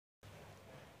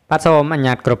បាទសូមអញ្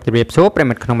ញាតគ្រប់ជម្រាបសួរប្រិ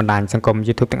មិត្តក្នុងបណ្ដាញសង្គម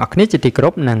YouTube ទាំងអស់គ្នាជាទីគោរ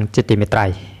ពនិងជាទីមេត្រី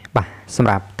បាទសម្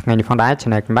រាប់ថ្ងៃនេះផងដែរ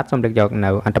Channel ខ្ញុំបាទសូមលើកយកនៅ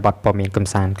អត្ថបទព័ត៌មានកំ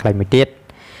សាន្តខ្លីមួយទៀត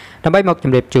ដើម្បីមកជ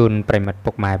ម្រាបជូនប្រិមិត្ត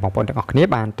ពុកម៉ែបងប្អូនទាំងអស់គ្នា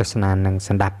បានទស្សនានិង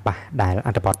ស្ដាប់បាទដែលអ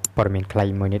ត្ថបទព័ត៌មានខ្លី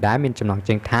មួយនេះដែរមានចំណង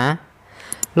ជើងថា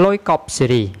លុយកប់សេ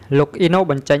រីលោកអ៊ីណូ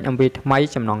បញ្ចេញអំពីថ្មី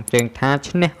ចំណងជើងថា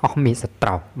ឈ្នះអស់មាសសត្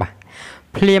រូវបាទ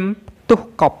ភ្លាមទុះ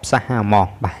កប់សាហាម៉ង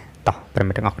បាទតោះប្រិ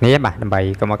មិត្តទាំងអស់គ្នាបាទដើម្បី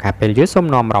កុំឲ្យខាតពេលយូរសូម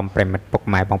នាំរំប្រិមិត្តពុក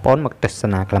ម៉ែបងប្អូនមកទស្ស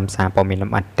នាខ្លឹមសារព័ត៌មានល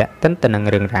ម្អិតតេតិនទៅនឹង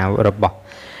រឿងរ៉ាវរបស់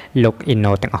លោកអ៊ី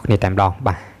ណូទាំងអស់គ្នាតែម្ដង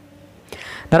បាទ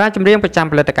តារាចម្រៀងប្រចាំ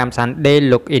ផលិតកម្មសានដេ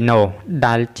លោកអ៊ីណូ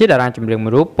ដែលជាតារាចម្រៀងមួ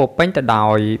យរូបពោពេញទៅដោ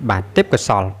យបាទទេពកោស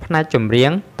ល្យផ្នែកចម្រៀ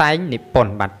ងតែងនិពន្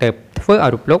ធបាទទើបធ្វើឲ្យ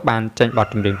រូបលោកបានចេញបទ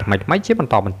ចម្រៀងថ្មីៗជាប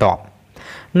ន្តបន្ទាប់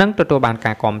និងទទួលបាន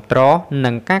ការគាំទ្រនិ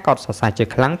ងការកោតសរសើរជា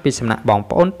ខ្លាំងពីសំណាក់បង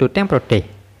ប្អូនទូទាំងប្រទេស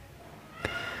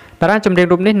តារាចម្រៀង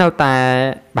រូបនេះនៅតែ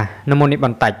បាទនមូនីប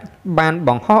ន្តិចបានប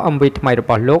ង្ហោះ MV ថ្មីរប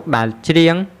ស់លោកដែលច្រៀ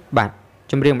ងបាទ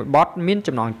ចម្រៀងមួយបទមាន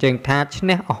ចំណងជើងថាឈ្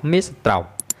នះអស់មាសសត្រូវ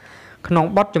ក្នុង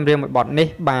បទចម្រៀងមួយបទនេះ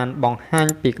បានបង្ហាញ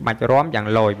ពីក្បាច់រាំយ៉ាង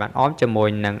លយបានអមជាមួយ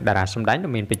នឹងតារាសម្ដែងដ៏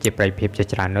មានប្រជាប្រិយភាពជា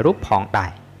ច្រើនរូបផងដែ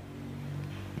រ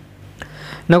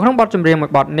នៅក្នុងបទចម្រៀងមួ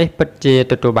យបទនេះពិតជា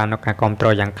ទទួលបានការគាំទ្រ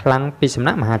យ៉ាងខ្លាំងពីសំ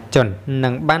ណាក់មហាជននិ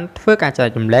ងបានធ្វើការចែក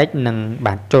រំលែកនិង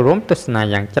បានចូលរួមទស្សនា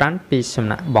យ៉ាងច្រើនពីសំ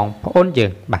ណាក់បងប្អូនយើ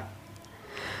ងបា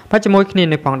ទជាមួយគ្នា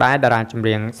នេះផងដែរតារាចម្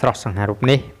រៀងស្រស់សង្ហារូប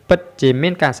នេះពិតជាមា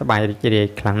នការសប្បាយរីករាយ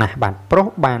ខ្លាំងណាស់បាទព្រោះ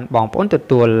បានបងប្អូនទ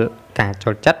ទួលការចូ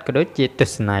លចិត្តក៏ដូចជាទ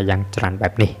ស្សនាយ៉ាងច្រើនបែ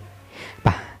បនេះ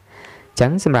បាទអញ្ចឹ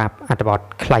ងសម្រាប់អត្ថបទ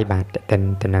ខ្លីបាទ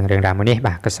ទៅនឹងរឿងរ៉ាវមួយនេះ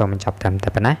បាទក៏សូមបញ្ចប់ត្រឹមតែ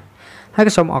ប៉ុណ្ណាហើយ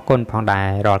ក៏សូមអរគុណផងដែរ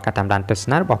រាល់ការតាមដានទស្ស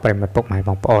នារបស់ប្រិយមិត្តពុកម៉ែប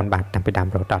ងប្អូនបាទតាំងពីដើម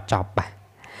រហូតដល់ចប់បា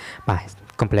ទ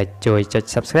កុំភ្លេចជួយចុច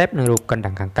Subscribe និងរូបកណ្ដឹ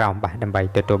ងខាងក្រោមបាទដើម្បី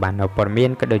ទទួលបាននូវព័ត៌មា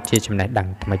នក៏ដូចជាចំណេះដឹង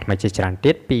ថ្មីៗជាច្រើន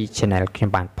ទៀតពី Channel ខ្ញុំ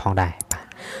បានផងដែរបាទ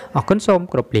អរគុណសូម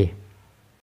គោរពលា